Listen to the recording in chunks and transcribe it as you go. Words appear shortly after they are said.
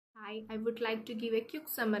Hi, I would like to give a quick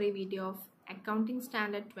summary video of Accounting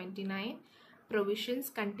Standard 29, Provisions,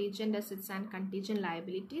 Contingent Assets and Contingent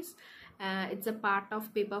Liabilities. It's a part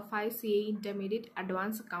of Paper 5 CA Intermediate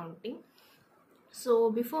Advanced Accounting.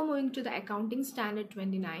 So before moving to the Accounting Standard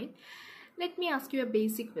 29, let me ask you a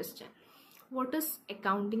basic question. What is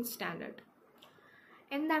Accounting Standard?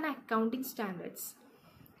 എന്താണ് Accounting Standards?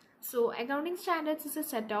 So accounting standards is a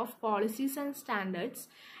set of policies and standards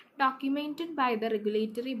documented by the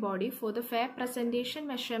regulatory body for the fair presentation,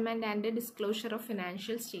 measurement and disclosure of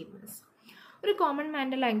financial statements. ഒരു common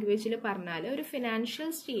മാൻ്റെ ലാംഗ്വേജിൽ പറഞ്ഞാൽ ഒരു financial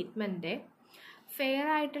statement fair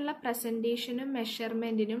ആയിട്ടുള്ള പ്രസൻറ്റേഷനും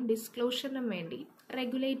മെഷർമെൻറ്റിനും ഡിസ്ക്ലോഷറിനും വേണ്ടി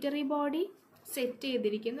regulatory body set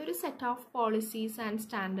ചെയ്തിരിക്കുന്ന ഒരു set of policies and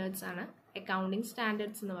standards ആണ് accounting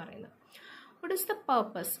standards എന്ന് പറയുന്നത്. What is the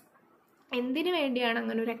purpose? എന്തിനു വേണ്ടിയാണ്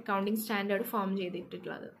അങ്ങനെ ഒരു അക്കൗണ്ടിങ് സ്റ്റാൻഡേർഡ് ഫോം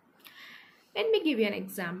ചെയ്തിട്ടുള്ളത്? Let me give you an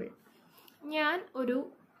example. ഞാൻ ഒരു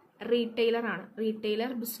റീറ്റെയിലറാണ്,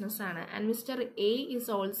 റീറ്റെയിലർ ബിസിനസ്സാണ്, and mister A is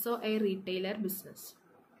also A retailer business.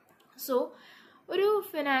 So ഒരു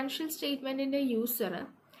ഫിനാൻഷ്യൽ സ്റ്റേറ്റ്മെൻറ്റിൻ്റെ യൂസർ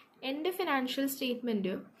എൻ്റെ ഫിനാൻഷ്യൽ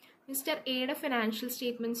സ്റ്റേറ്റ്മെൻറ്റും മിസ്റ്റർ എയുടെ ഫിനാൻഷ്യൽ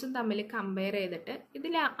സ്റ്റേറ്റ്മെൻറ്റ്സും തമ്മിൽ കമ്പയർ ചെയ്തിട്ട്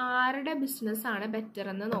ഇതിൽ ആരുടെ ബിസിനസ്സാണ് ബെറ്റർ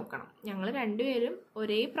എന്ന് നോക്കണം. ഞങ്ങൾ രണ്ടുപേരും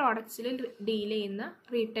ഒരേ പ്രോഡക്ട്സിൽ ഡീൽ ചെയ്യുന്ന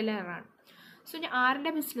റീറ്റെയിലറാണ്. സോ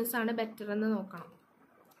ആരുടെ ബിസിനസ്സാണ് ബെറ്റർ എന്ന് നോക്കണം.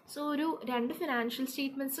 സോ ഒരു രണ്ട് ഫിനാൻഷ്യൽ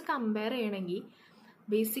സ്റ്റേറ്റ്മെൻറ്റ്സ് കമ്പയർ ചെയ്യണമെങ്കിൽ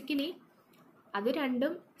ബേസിക്കലി അത്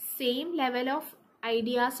രണ്ടും സെയിം ലെവൽ ഓഫ്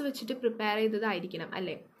ഐഡിയാസ് വെച്ചിട്ട് പ്രിപ്പയർ ചെയ്തതായിരിക്കണം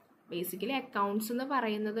അല്ലേ? ബേസിക്കലി അക്കൗണ്ട്സ് എന്ന്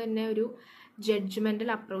പറയുന്നത് തന്നെ ഒരു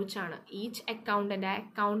ജഡ്ജ്മെൻ്റൽ അപ്രോച്ചാണ്. ഈച്ച് അക്കൗണ്ടൻറ്റ്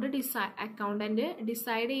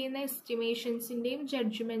ഡിസൈഡ് ചെയ്യുന്ന എസ്റ്റിമേഷൻസിൻ്റെയും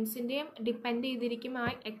ജഡ്ജ്മെൻറ്റ്സിൻ്റെയും ഡിപ്പെൻഡ് ചെയ്തിരിക്കും ആ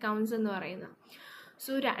അക്കൗണ്ട്സ് എന്ന് പറയുന്നത്.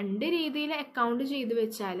 സോ രണ്ട് രീതിയിൽ അക്കൗണ്ട് ചെയ്ത്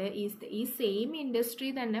വെച്ചാൽ ഈ സെയിം ഇൻഡസ്ട്രി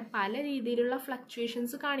തന്നെ പല രീതിയിലുള്ള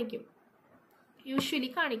ഫ്ലക്ച്വേഷൻസ് യൂഷ്വലി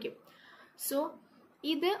കാണിക്കും. സോ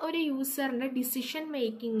ഇത് ഒരു യൂസറിൻ്റെ ഡിസിഷൻ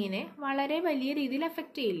മേക്കിങ്ങിനെ വളരെ വലിയ രീതിയിൽ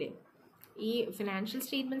എഫക്റ്റ് ചെയ്യില്ലേ? ഈ ഫിനാൻഷ്യൽ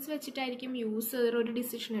സ്റ്റേറ്റ്മെൻറ്റ്സ് വെച്ചിട്ടായിരിക്കും യൂസർ ഒരു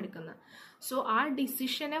ഡിസിഷൻ എടുക്കുന്നത്. സോ ആ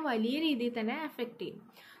ഡിസിഷനെ വലിയ രീതിയിൽ തന്നെ എഫക്റ്റ് ചെയ്യും.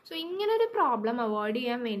 സോ ഇങ്ങനൊരു പ്രോബ്ലം അവോയ്ഡ്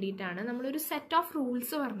ചെയ്യാൻ വേണ്ടിയിട്ടാണ് നമ്മളൊരു സെറ്റ് ഓഫ്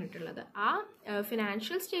റൂൾസ് പറഞ്ഞിട്ടുള്ളത്. ആ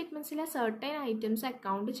ഫിനാൻഷ്യൽ സ്റ്റേറ്റ്മെൻറ്റ്സിലെ സർട്ടൻ ഐറ്റംസ്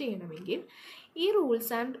അക്കൗണ്ട് ചെയ്യണമെങ്കിൽ ഈ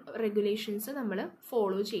റൂൾസ് ആൻഡ് റെഗുലേഷൻസ് നമ്മൾ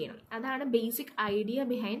ഫോളോ ചെയ്യണം. അതാണ് basic idea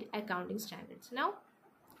behind accounting standards. Now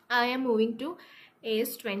I am moving to AS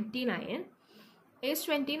 29. AS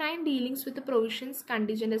 29 dealings with the provisions,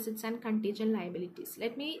 contingent assets and contingent liabilities.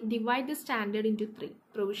 Let me divide the standard into three: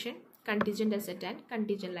 provision, contingent asset and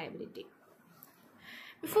contingent liability.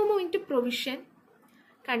 Before moving to provision,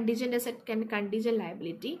 contingent asset and contingent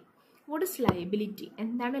liability, what is liability?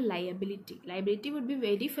 എന്താണ് liability? Liability would be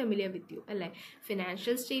very familiar with you അല്ലേ?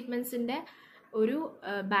 Financial സ്റ്റേറ്റ്മെൻറ്റ്സിൻ്റെ ഒരു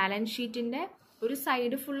balance ഷീറ്റിൻ്റെ ഒരു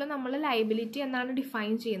side full നമ്മൾ liability എന്നാണ്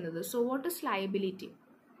define ചെയ്യുന്നത്. So what is liability?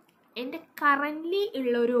 എൻ്റെ currently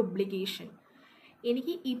ഉള്ള ഒരു ഒബ്ലിഗേഷൻ,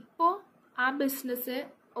 എനിക്ക് ഇപ്പോൾ ആ ബിസിനസ്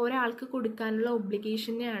ഒരാൾക്ക് കൊടുക്കാനുള്ള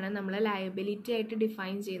ഒബ്ലിഗേഷനെയാണ് നമ്മൾ ലയബിലിറ്റി ആയിട്ട്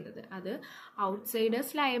ഡിഫൈൻ ചെയ്യുന്നത്. അത്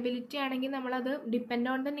ഔട്ട്സൈഡേഴ്സ് ലയബിലിറ്റി ആണെങ്കിൽ നമ്മളത്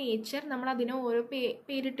ഡിപ്പെൻഡ് ഓൺ ദ നേച്ചർ നമ്മൾ അതിനെ ഓരോ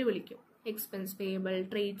പേരിട്ട് വിളിക്കും. എക്സ്പെൻസ് പേയബിൾ,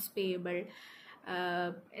 ട്രേഡ്സ് പേയബിൾ,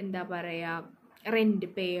 എന്താ പറയുക,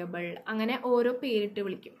 റെൻറ്റ് പേയബിൾ, അങ്ങനെ ഓരോ പേരിട്ട്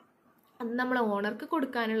വിളിക്കും. അത് നമ്മൾ ഓണർക്ക്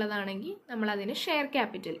കൊടുക്കാനുള്ളതാണെങ്കിൽ നമ്മളതിന് ഷെയർ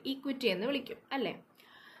ക്യാപിറ്റൽ, ഈക്വിറ്റി എന്ന് വിളിക്കും അല്ലേ?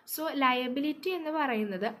 സോ ലയബിലിറ്റി എന്ന്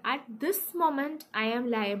പറയുന്നത് at this moment I am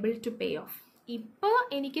liable to pay of. ഇപ്പോൾ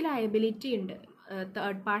എനിക്ക് ലയബിലിറ്റി ഉണ്ട്,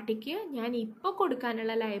 തേർഡ് പാർട്ടിക്ക് ഞാൻ ഇപ്പോൾ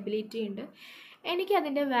കൊടുക്കാനുള്ള ലയബിലിറ്റി ഉണ്ട്. എനിക്ക്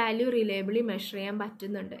അതിൻ്റെ വാല്യൂ റിലയബിളി മെഷർ ചെയ്യാൻ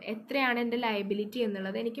പറ്റുന്നുണ്ട്. എത്രയാണ് എൻ്റെ ലയബിലിറ്റി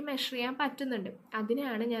എന്നുള്ളത് എനിക്ക് മെഷർ ചെയ്യാൻ പറ്റുന്നുണ്ട്.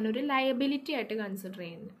 അതിനെയാണ് ഞാനൊരു ലയബിലിറ്റി ആയിട്ട് കൺസിഡർ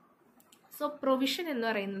ചെയ്യുന്നത്. സോ പ്രൊവിഷൻ എന്ന്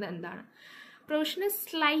പറയുന്നത് എന്താണ്? Provision is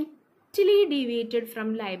slightly deviated from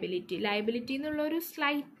liability. Liability എന്നുള്ള ഒരു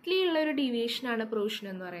സ്ലൈറ്റ്ലി ഉള്ളൊരു ഡീവിയേഷനാണ് പ്രൊവിഷൻ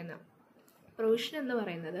എന്ന് പറയുന്നത്. പ്രൊവിഷൻ എന്ന്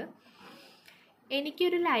പറയുന്നത്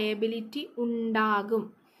എനിക്കൊരു ലയബിലിറ്റി ഉണ്ടാകും.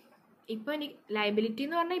 ഇപ്പോൾ എനിക്ക് ലയബിലിറ്റി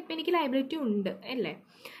എന്ന് പറഞ്ഞാൽ ഇപ്പോൾ എനിക്ക് ലയബിലിറ്റി ഉണ്ട് അല്ലേ?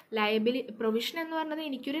 പ്രൊവിഷൻ എന്ന് പറഞ്ഞത്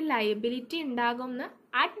എനിക്കൊരു ലയബിലിറ്റി ഉണ്ടാകുമെന്ന്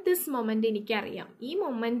അറ്റ് ദിസ് മൊമെൻ്റ് എനിക്കറിയാം. ഈ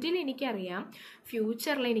മൊമെൻറ്റിൽ എനിക്കറിയാം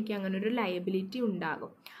ഫ്യൂച്ചറിൽ എനിക്ക് അങ്ങനെ ഒരു ലയബിലിറ്റി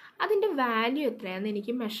ഉണ്ടാകും. അതിൻ്റെ വാല്യൂ എത്രയാണെന്ന്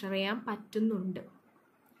എനിക്ക് മെഷർ ചെയ്യാൻ പറ്റുന്നുണ്ട്.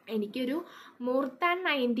 എനിക്കൊരു മോർ ദാൻ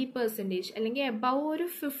 90% അല്ലെങ്കിൽ എബവ് ഒരു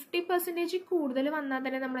 50% കൂടുതൽ വന്നാൽ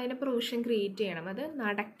തന്നെ നമ്മളതിനെ പ്രൊവിഷൻ ക്രിയേറ്റ് ചെയ്യണം. അത്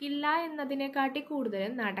നടക്കില്ല എന്നതിനെക്കാട്ടി കൂടുതൽ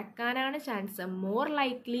നടക്കാനാണ് chance, more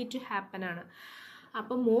likely to happen ആണ്.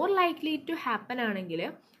 അപ്പോൾ മോർ ലൈക്ലി ടു ഹാപ്പൻ ആണെങ്കിൽ,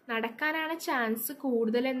 നടക്കാനാണ് ചാൻസ്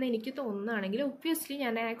കൂടുതലെന്ന് എനിക്ക് തോന്നുകയാണെങ്കിൽ ഒബ്വിയസ്ലി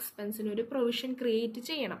ഞാൻ ആ എക്സ്പെൻസിന് ഒരു പ്രൊവിഷൻ ക്രിയേറ്റ്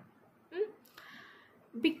ചെയ്യണം.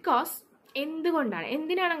 ബിക്കോസ്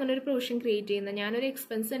എന്തിനാണ് അങ്ങനെ ഒരു പ്രൊവിഷൻ ക്രിയേറ്റ് ചെയ്യുന്നത്? ഞാനൊരു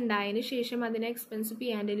എക്സ്പെൻസ് ഉണ്ടായതിന് ശേഷം അതിനെ എക്സ്പെൻസ്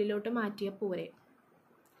P&Lലോട്ട് മാറ്റിയാൽ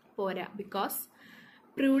പോരാ. Because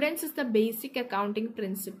prudence is the basic accounting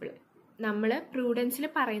principle. നമ്മൾ പ്രൂഡൻസിൽ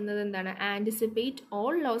പറയുന്നത് എന്താണ്? Anticipate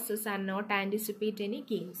all losses and not anticipate any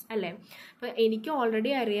gains അല്ലേ? അപ്പോൾ എനിക്ക്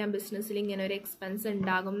ഓൾറെഡി അറിയാം ബിസിനസ്സിൽ ഇങ്ങനെ ഒരു എക്സ്പെൻസ്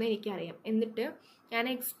ഉണ്ടാകും എന്ന് എനിക്കറിയാം. എന്നിട്ട് ഞാൻ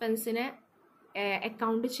എക്സ്പെൻസിനെ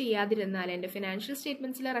അക്കൗണ്ട് ചെയ്യാതിരുന്നാൽ, എൻ്റെ ഫിനാൻഷ്യൽ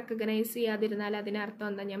സ്റ്റേറ്റ്മെൻറ്റ്സിൽ റെക്കഗ്നൈസ് ചെയ്യാതിരുന്നാൽ അതിനർത്ഥം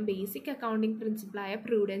എന്താ? ഞാൻ ബേസിക് അക്കൗണ്ടിങ് പ്രിൻസിപ്പിളായ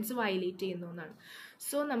പ്രൂഡൻസ് വയലേറ്റ് ചെയ്യുന്നു എന്നാണ്.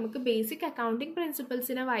 സോ നമുക്ക് ബേസിക് അക്കൗണ്ടിങ്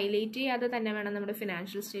പ്രിൻസിപ്പിൾസിനെ വയലേറ്റ് ചെയ്യാതെ തന്നെ വേണം നമ്മുടെ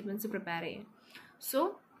ഫിനാൻഷ്യൽ സ്റ്റേറ്റ്മെൻറ്റ്സ് പ്രിപ്പയർ ചെയ്യാൻ. സോ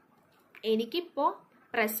എനിക്കിപ്പോൾ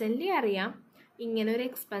പ്രസൻ്റ്ലി അറിയാം ഇങ്ങനെ ഒരു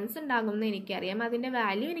എക്സ്പെൻസ് ഉണ്ടാകുമെന്ന് എനിക്കറിയാം. അതിൻ്റെ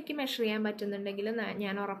വാല്യൂ എനിക്ക് മെഷർ ചെയ്യാൻ പറ്റുന്നുണ്ടെങ്കിൽ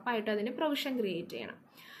ഞാൻ ഉറപ്പായിട്ടും അതിന് പ്രൊവിഷൻ ക്രിയേറ്റ് ചെയ്യണം.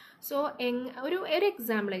 സോ ഒരു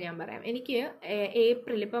എക്സാമ്പിൾ ഞാൻ പറയാം. എനിക്ക്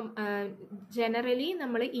ഏപ്രിൽ, ഇപ്പം ജനറലി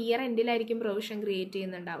നമ്മൾ year എൻഡിലായിരിക്കും provision create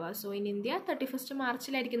ചെയ്യുന്നുണ്ടാവുക. So in India 31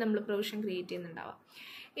 മാർച്ചിലായിരിക്കും നമ്മൾ പ്രൊവിഷൻ ക്രിയേറ്റ് ചെയ്യുന്നുണ്ടാവുക.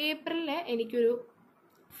 ഏപ്രിലിൽ എനിക്കൊരു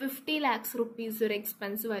 50 lakhs rupees ഒരു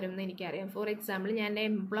എക്സ്പെൻസ് വരും എന്ന് എനിക്കറിയാം. ഫോർ എക്സാമ്പിൾ, ഞാൻ എൻ്റെ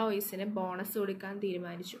എംപ്ലോയീസിന് ബോണസ് കൊടുക്കാൻ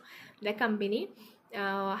തീരുമാനിച്ചു. ദ കമ്പനി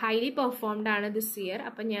ഹൈലി പെർഫോംഡ് ആണ് ദിസ് ഇയർ.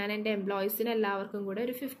 അപ്പം ഞാൻ എൻ്റെ എംപ്ലോയീസിന് എല്ലാവർക്കും കൂടെ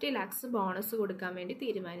ഒരു 50 lakhs ബോണസ് കൊടുക്കാൻ വേണ്ടി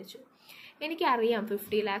തീരുമാനിച്ചു. എനിക്കറിയാം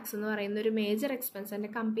 50 lakhs എന്ന് പറയുന്ന ഒരു മേജർ എക്സ്പെൻസ് എൻ്റെ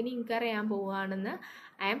കമ്പനി ഇൻകർ ചെയ്യാൻ പോവുകയാണെന്ന്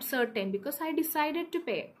I am certain because I decided to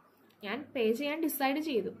pay. ഞാൻ പേ ചെയ്യാൻ ഡിസൈഡ്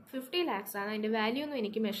ചെയ്തു. 50 lakhs ആണ്, അതിൻ്റെ വാല്യൂ ഒന്നും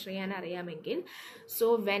എനിക്ക് മെഷർ ചെയ്യാൻ അറിയാമെങ്കിൽ. സോ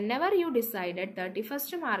വെനെവർ യു ഡിസൈഡഡ്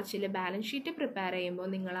 31 മാർച്ചിൽ ബാലൻസ് ഷീറ്റ് പ്രിപ്പയർ ചെയ്യുമ്പോൾ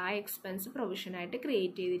നിങ്ങൾ ആ എക്സ്പെൻസ് പ്രൊവിഷനായിട്ട്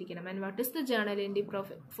ക്രിയേറ്റ് ചെയ്തിരിക്കണം. And what is the journal entry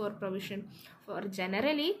four provision? Four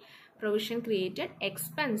generally provision created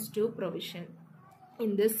expense to provision.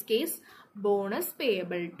 In this case bonus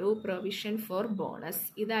payable to provision for bonus.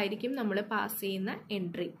 ഇതായിരിക്കും നമ്മൾ pass ചെയ്യുന്ന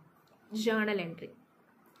entry, journal entry.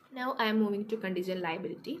 Now I am moving to contingent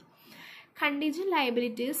liability. Contingent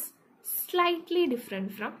liability is slightly different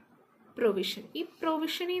from provision. ഈ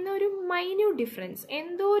പ്രൊവിഷനിൽ നിന്ന് ഒരു minute difference,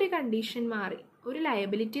 എന്തോ ഒരു condition മാറി. ഒരു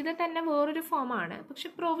ലയബിലിറ്റിയുടെ തന്നെ വേറൊരു ഫോമാണ്, പക്ഷെ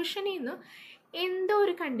പ്രൊവിഷനിൽ നിന്ന് എന്തോ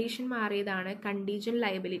ഒരു കണ്ടീഷൻ മാറിയതാണ് കണ്ടീജന്റ്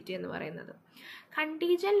ലയബിലിറ്റി എന്ന് പറയുന്നത്.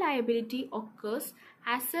 Contingent liability occurs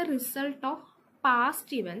as a result of past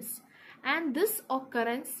events and this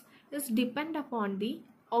occurrence is depend upon the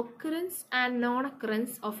occurrence and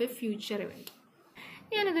non-occurrence of a future event.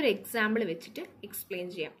 ഞാനതൊരു example വെച്ചിട്ട് എക്സ്പ്ലെയിൻ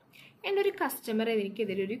ചെയ്യാം. എൻ്റെ ഒരു കസ്റ്റമർ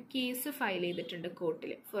എനിക്കെതിരെ ഒരു കേസ് ഫയൽ ചെയ്തിട്ടുണ്ട്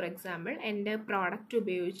കോർട്ടിൽ. ഫോർ എക്സാമ്പിൾ, എൻ്റെ പ്രോഡക്റ്റ്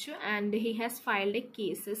ഉപയോഗിച്ചു and he has filed A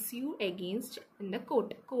case sue against in the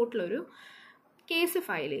കോർട്ടിലൊരു case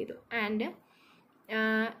file ചെയ്തു. ആൻഡ്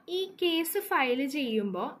ഈ കേസ് ഫയൽ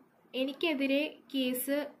ചെയ്യുമ്പോൾ എനിക്കെതിരെ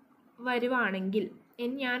കേസ് വരുവാണെങ്കിൽ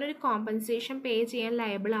ഞാനൊരു കോമ്പൻസേഷൻ പേ ചെയ്യാൻ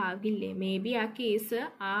ലയബിൾ ആകില്ലേ? മേ ബി ആ കേസ്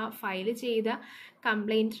ആ ഫയൽ ചെയ്ത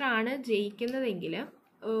കംപ്ലൈൻറ്ററാണ് ജയിക്കുന്നതെങ്കിൽ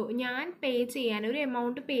ഞാൻ പേ ചെയ്യാൻ, ഒരു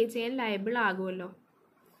എമൗണ്ട് പേ ചെയ്യാൻ ലയബിൾ ആകുമല്ലോ.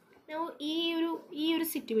 ഈ ഒരു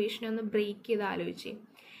സിറ്റുവേഷൻ ഒന്ന് ബ്രേക്ക് ചെയ്ത് ആലോചിച്ചേ.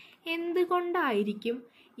 എന്തുകൊണ്ടായിരിക്കും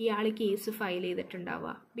ഇയാൾ കേസ് ഫയൽ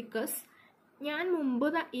ചെയ്തിട്ടുണ്ടാവുക? ബിക്കോസ് ഞാൻ മുമ്പ്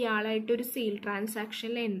ഇയാളായിട്ടൊരു സെയിൽ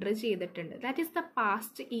ട്രാൻസാക്ഷനിൽ എൻ്റർ ചെയ്തിട്ടുണ്ട്. That is the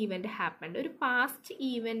past event happened. ഒരു പാസ്റ്റ്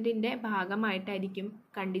ഈവൻറ്റിൻ്റെ ഭാഗമായിട്ടായിരിക്കും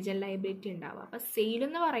കണ്ടിജന്റ് ലയബിലിറ്റി ഉണ്ടാവുക. അപ്പോൾ സെയിൽ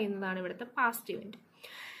എന്ന് പറയുന്നതാണ് ഇവിടുത്തെ പാസ്റ്റ് ഇവൻറ്റ്.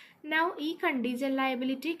 നൗ ഈ കണ്ടിജന്റ്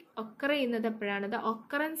ലയബിലിറ്റി ഒക്കർ ചെയ്യുന്നത് എപ്പോഴാണ്? The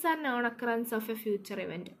occurrence and non occurrence of A future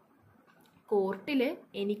event. കോർട്ടിൽ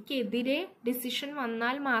എനിക്കെതിരെ ഡിസിഷൻ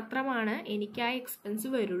വന്നാൽ മാത്രമാണ് എനിക്ക് ആ എക്സ്പെൻസ്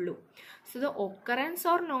വരുള്ളൂ. So the occurrence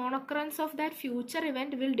or non occurrence of that future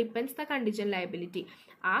event will depends the contingent liability.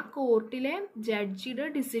 ആ കോർട്ടിലെ ജഡ്ജിയുടെ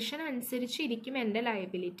ഡിസിഷൻ അനുസരിച്ചിരിക്കും എൻ്റെ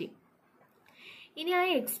ലയബിലിറ്റി. ഇനി ആ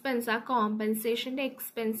എക്സ്പെൻസ്, ആ കോമ്പൻസേഷൻ്റെ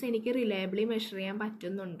എക്സ്പെൻസ് എനിക്ക് റിലയബിളി മെഷർ ചെയ്യാൻ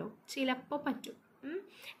പറ്റുന്നുണ്ടോ? ചിലപ്പോൾ പറ്റും.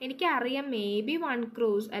 എനിക്കറിയാം മേ ബി 1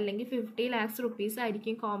 crore അല്ലെങ്കിൽ 50 lakhs rupees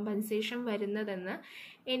ആയിരിക്കും കോമ്പൻസേഷൻ വരുന്നതെന്ന്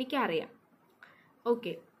എനിക്കറിയാം.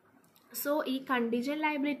 ഓക്കെ, സോ ഈ കണ്ടിജന്റ്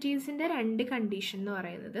ലയബിലിറ്റീസിൻ്റെ 2 കണ്ടീഷൻ എന്ന്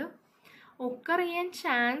പറയുന്നത് ഒക്കർ ചെയ്യാൻ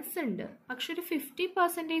ചാൻസ് ഉണ്ട്, പക്ഷെ ഒരു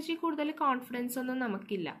 50% കൂടുതൽ കോൺഫിഡൻസ് ഒന്നും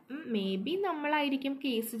നമുക്കില്ല. മേ ബി നമ്മളായിരിക്കും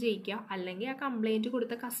കേസ് ജയിക്കുക, അല്ലെങ്കിൽ ആ കംപ്ലൈൻറ്റ്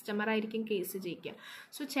കൊടുത്ത കസ്റ്റമർ ആയിരിക്കും കേസ് ജയിക്കുക.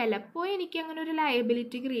 സോ ചിലപ്പോൾ എനിക്ക് അങ്ങനെ ഒരു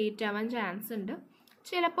ലയബിലിറ്റി ക്രിയേറ്റ് ആവാൻ ചാൻസ് ഉണ്ട്,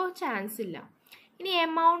 ചിലപ്പോൾ ചാൻസ് ഇല്ല. ഇനി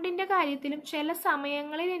എമൗണ്ടിൻ്റെ കാര്യത്തിലും ചില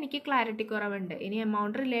സമയങ്ങളിൽ എനിക്ക് ക്ലാരിറ്റി കുറവുണ്ട്. ഇനി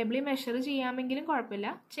എമൗണ്ട് റിലയബിളി മെഷർ ചെയ്യാമെങ്കിലും കുഴപ്പമില്ല,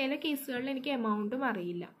 ചില കേസുകളിൽ എനിക്ക് എമൗണ്ടും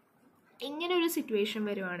അറിയില്ല. ഇങ്ങനെ ഒരു സിറ്റുവേഷൻ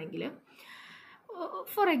വരുവാണെങ്കിൽ,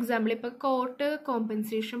 ഫോർ എക്സാമ്പിൾ, ഇപ്പോൾ കോർട്ട്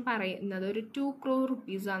കോമ്പൻസേഷൻ പറയുന്നത് ഒരു 2 crore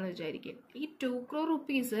rupees ആണെന്ന് വിചാരിക്കും. ഈ 2 crore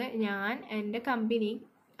rupees ഞാൻ എൻ്റെ കമ്പനി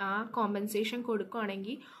ആ കോമ്പൻസേഷൻ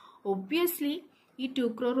കൊടുക്കുകയാണെങ്കിൽ ഒബ്വിയസ്ലി ഈ 2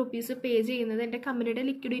 crore rupees പേ ചെയ്യുന്നത് എൻ്റെ കമ്പനിയുടെ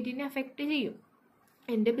ലിക്വിഡിറ്റിനെ എഫക്റ്റ് ചെയ്യും,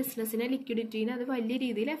 എൻ്റെ ബിസിനസ്സിനെ ലിക്വിഡിറ്റീനെ അത് വലിയ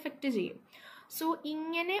രീതിയിൽ എഫക്റ്റ് ചെയ്യും. സോ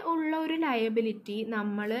ഇങ്ങനെ ഉള്ള ഒരു ലയബിലിറ്റി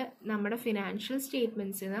നമ്മൾ നമ്മുടെ ഫിനാൻഷ്യൽ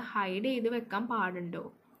സ്റ്റേറ്റ്മെൻറ്റ്സിൽ നിന്ന് ഹൈഡ് ചെയ്ത് വെക്കാൻ പാടുണ്ടോ?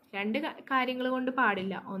 രണ്ട് കാര്യങ്ങൾ കൊണ്ട്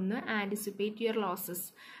പാടില്ല. ഒന്ന്, anticipate your losses,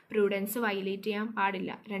 prudence violate ചെയ്യാൻ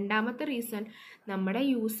പാടില്ല. രണ്ടാമത്തെ റീസൺ, നമ്മുടെ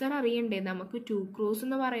യൂസർ അറിയണ്ടേ നമുക്ക് 2 crores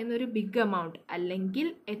എന്ന് പറയുന്ന ഒരു ബിഗ് എമൗണ്ട്, അല്ലെങ്കിൽ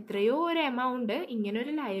എത്രയോ ഒരു എമൗണ്ട് ഇങ്ങനെ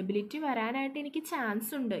ഒരു ലയബിലിറ്റി വരാനായിട്ട് എനിക്ക്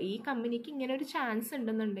ചാൻസ് ഉണ്ട്, ഈ കമ്പനിക്ക് ഇങ്ങനെ ഒരു ചാൻസ്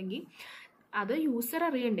ഉണ്ടെന്നുണ്ടെങ്കിൽ അത് യൂസർ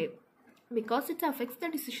അറിയണ്ടേ. Because it affects the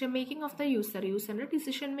decision making of the user. യൂസറിൻ്റെ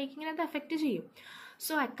decision മേക്കിങ്ങിനെ അത് എഫക്റ്റ് ചെയ്യും.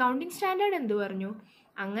 സോ അക്കൗണ്ടിങ് സ്റ്റാൻഡേർഡ് എന്ത് പറഞ്ഞു,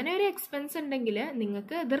 അങ്ങനെ ഒരു എക്സ്പെൻസ് ഉണ്ടെങ്കിൽ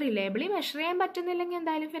നിങ്ങൾക്ക് ഇത് റിലയബിളി മെഷർ ചെയ്യാൻ പറ്റുന്നില്ലെങ്കിൽ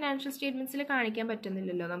എന്തായാലും ഫിനാൻഷ്യൽ സ്റ്റേറ്റ്മെൻറ്റ്സിൽ കാണിക്കാൻ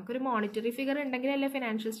പറ്റുന്നില്ലല്ലോ. നമുക്കൊരു മോണിറ്ററി ഫിഗർ ഉണ്ടെങ്കിലല്ലേ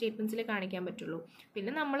ഫിനാൻഷ്യൽ സ്റ്റേറ്റ്മെൻറ്റ്സിൽ കാണിക്കാൻ പറ്റുള്ളൂ.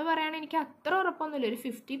 പിന്നെ നമ്മൾ പറയുകയാണെങ്കിൽ എനിക്ക് അത്ര ഉറപ്പൊന്നുമില്ല, ഒരു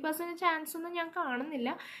 50% ചാൻസ് ഒന്നും ഞാൻ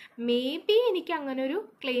കാണുന്നില്ല, മേ ബി എനിക്ക് അങ്ങനെ ഒരു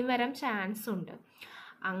ക്ലെയിം വരാൻ ചാൻസ് ഉണ്ട്.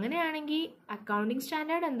 അങ്ങനെയാണെങ്കിൽ അക്കൗണ്ടിങ്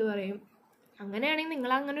സ്റ്റാൻഡേർഡ് എന്ത് പറയും, അങ്ങനെയാണെങ്കിൽ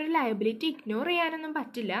നിങ്ങൾ അങ്ങനെ ഒരു ലയബിലിറ്റി ഇഗ്നോർ ചെയ്യാനൊന്നും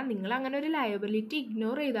പറ്റില്ല. നിങ്ങൾ അങ്ങനെ ഒരു ലയബിലിറ്റി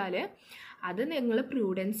ഇഗ്നോർ ചെയ്താൽ അത് നിങ്ങൾ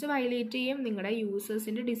പ്രൂഡൻസ് വയലേറ്റ് ചെയ്യും, നിങ്ങളുടെ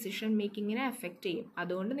യൂസേഴ്സിൻ്റെ ഡിസിഷൻ മേക്കിങ്ങിനെ എഫക്റ്റ് ചെയ്യും.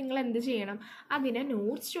 അതുകൊണ്ട് നിങ്ങൾ എന്ത് ചെയ്യണം, അതിനെ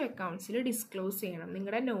നോട്ട്സ് ടു അക്കൗണ്ട്സിൽ ഡിസ്ക്ലോസ് ചെയ്യണം.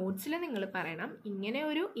 നിങ്ങളുടെ നോട്ട്സിൽ നിങ്ങൾ പറയണം ഇങ്ങനെ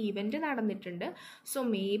ഒരു ഈവൻറ്റ് നടന്നിട്ടുണ്ട്, സോ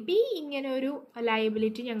മേ ബി ഇങ്ങനെ ഒരു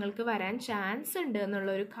ലയബിലിറ്റി ഞങ്ങൾക്ക് വരാൻ ചാൻസ് ഉണ്ട്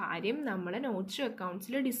എന്നുള്ളൊരു കാര്യം നമ്മൾ നോട്ട്സ് ടു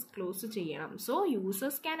അക്കൗണ്ട്സിൽ ഡിസ്ക്ലോസ് ചെയ്യണം. സോ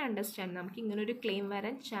യൂസേഴ്സ് ക്യാൻ അണ്ടർസ്റ്റാൻഡ് നമുക്ക് ഇങ്ങനൊരു ക്ലെയിം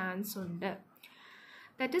വരാൻ ചാൻസ് ഉണ്ട്.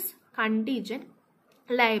 That is contingent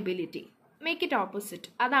liability. Make it opposite,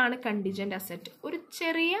 അതാണ് കണ്ടിജന്റ് അസറ്റ്. ഒരു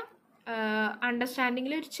ചെറിയ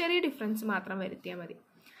അണ്ടർസ്റ്റാൻഡിങ്ങിൽ ഒരു ചെറിയ ഡിഫറൻസ് മാത്രം വരുത്തിയാൽ മതി.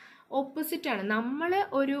 ഓപ്പോസിറ്റാണ്, നമ്മൾ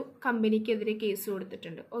ഒരു കമ്പനിക്കെതിരെ കേസ്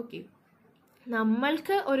കൊടുത്തിട്ടുണ്ട്, ഓക്കെ,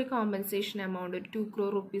 നമ്മൾക്ക് ഒരു കോമ്പൻസേഷൻ എമൗണ്ട് ഒരു 2 crore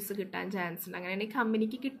rupees കിട്ടാൻ ചാൻസ് ഉണ്ട്. അങ്ങനെയാണെങ്കിൽ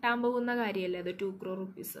കമ്പനിക്ക് കിട്ടാൻ പോകുന്ന കാര്യമല്ലേ അത് 2 crore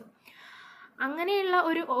rupees. അങ്ങനെയുള്ള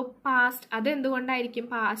ഒരു പാസ്റ്റ്, അതെന്തുകൊണ്ടായിരിക്കും,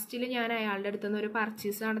 പാസ്റ്റിൽ ഞാൻ അയാളുടെ അടുത്ത് നിന്ന് ഒരു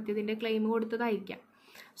purchase നടത്തിയതിൻ്റെ claim കൊടുത്തതായിരിക്കാം.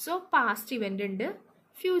 So past event ഉണ്ട്,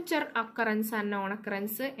 future occurrence and non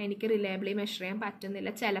occurrence എനിക്ക് റിലയബിളി മെഷർ ചെയ്യാൻ പറ്റുന്നില്ല.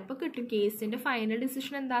 ചിലപ്പോൾ കിട്ടും, കേസിൻ്റെ ഫൈനൽ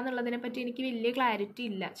ഡിസിഷൻ എന്താണെന്നുള്ളതിനെ പറ്റി എനിക്ക് വലിയ ക്ലാരിറ്റി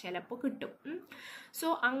ഇല്ല, ചിലപ്പോൾ കിട്ടും. സോ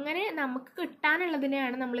അങ്ങനെ നമുക്ക്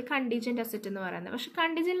കിട്ടാനുള്ളതിനെയാണ് നമ്മൾ കണ്ടിജന്റ് അസറ്റ് എന്ന് പറയുന്നത്. പക്ഷെ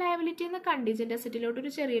കണ്ടിജന്റ് ലയബിലിറ്റി എന്ന കണ്ടിജന്റ് അസറ്റിലോട്ട്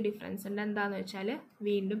ഒരു ചെറിയ ഡിഫറൻസ് ഉണ്ട്. എന്താണെന്ന് വെച്ചാൽ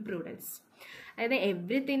വീണ്ടും പ്രൂഡൻസ്, അതായത്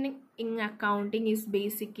everything in accounting is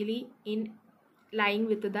basically in lying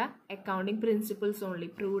with the accounting principles only.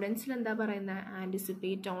 പ്രൂഡൻസിൽ എന്താ പറയുന്നത്,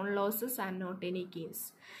 anticipate on losses and not any gains.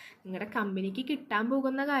 നിങ്ങളുടെ കമ്പനിക്ക് കിട്ടാൻ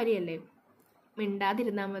പോകുന്ന കാര്യമല്ലേ,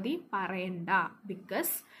 മിണ്ടാതിരുന്നാൽ മതി, പറയണ്ട.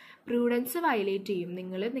 ബിക്കോസ് പ്രൂഡൻസ് വയലേറ്റ് ചെയ്യും.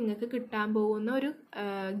 നിങ്ങൾക്ക് കിട്ടാൻ പോകുന്ന ഒരു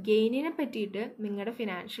ഗെയിനിനെ പറ്റിയിട്ട് നിങ്ങളുടെ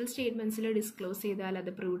ഫിനാൻഷ്യൽ സ്റ്റേറ്റ്മെൻറ്റ്സിൽ ഡിസ്ക്ലോസ് ചെയ്താൽ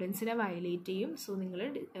അത് പ്രൂഡൻസിനെ വയലേറ്റ് ചെയ്യും. സോ നിങ്ങൾ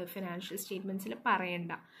ഫിനാൻഷ്യൽ സ്റ്റേറ്റ്മെൻറ്റ്സിൽ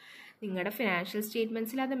പറയണ്ട. നിങ്ങളുടെ ഫിനാൻഷ്യൽ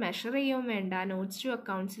സ്റ്റേറ്റ്മെൻറ്റ്സിൽ അത് മെഷർ ചെയ്യാൻ വേണ്ട, നോട്ട്സ് ടു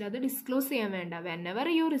അക്കൗണ്ട്സിൽ അത് ഡിസ്ക്ലോസ് ചെയ്യാൻ വേണ്ട. Whenever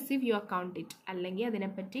U receive U account it, അല്ലെങ്കിൽ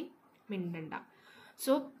അതിനെപ്പറ്റി മിണ്ടണ്ട.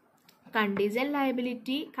 So contingent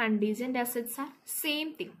liability, contingent assets are same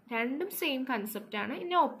thing, രണ്ടും സെയിം കൺസെപ്റ്റാണ്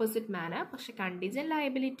ഇൻ ഓപ്പോസിറ്റ് മാനർ. പക്ഷെ കണ്ടിജന്റ്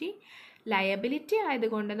ലയബിലിറ്റി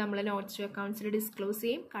ആയതുകൊണ്ട് നമ്മൾ നോട്ട്സ് ടു അക്കൗണ്ട്സിൽ ഡിസ്ക്ലോസ്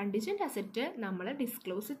ചെയ്യും, കണ്ടിജന്റ് അസറ്റ് നമ്മൾ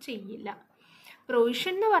ഡിസ്ക്ലോസ് ചെയ്യില്ല.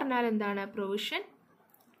 പ്രൊവിഷൻ എന്ന് പറഞ്ഞാൽ എന്താണ്, പ്രൊവിഷൻ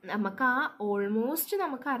നമുക്ക് ഓൾമോസ്റ്റ്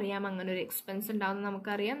നമുക്കറിയാം അങ്ങനെ ഒരു എക്സ്പെൻസ് ഉണ്ടാകുന്നത്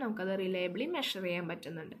നമുക്കറിയാം, നമുക്കത് റിലയബിളി മെഷർ ചെയ്യാൻ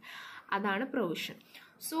പറ്റുന്നുണ്ട്, അതാണ് provision.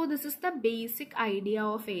 So this is the basic idea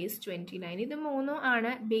of AS29. ഇത് മൂന്നും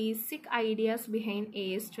ആണ് basic ideas behind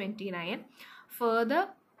AS29. Further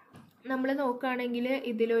നമ്മൾ നോക്കുകയാണെങ്കിൽ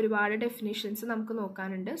ഇതിൽ ഒരുപാട് ഡെഫിനിഷൻസ് നമുക്ക്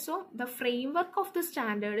നോക്കാനുണ്ട്. So the frame work of the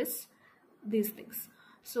standard is these things.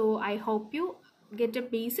 So I hope you get a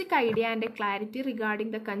basic idea and a clarity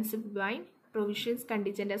regarding the concept behind provisions,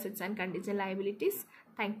 contingent assets and contingent liabilities.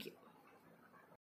 Thank you.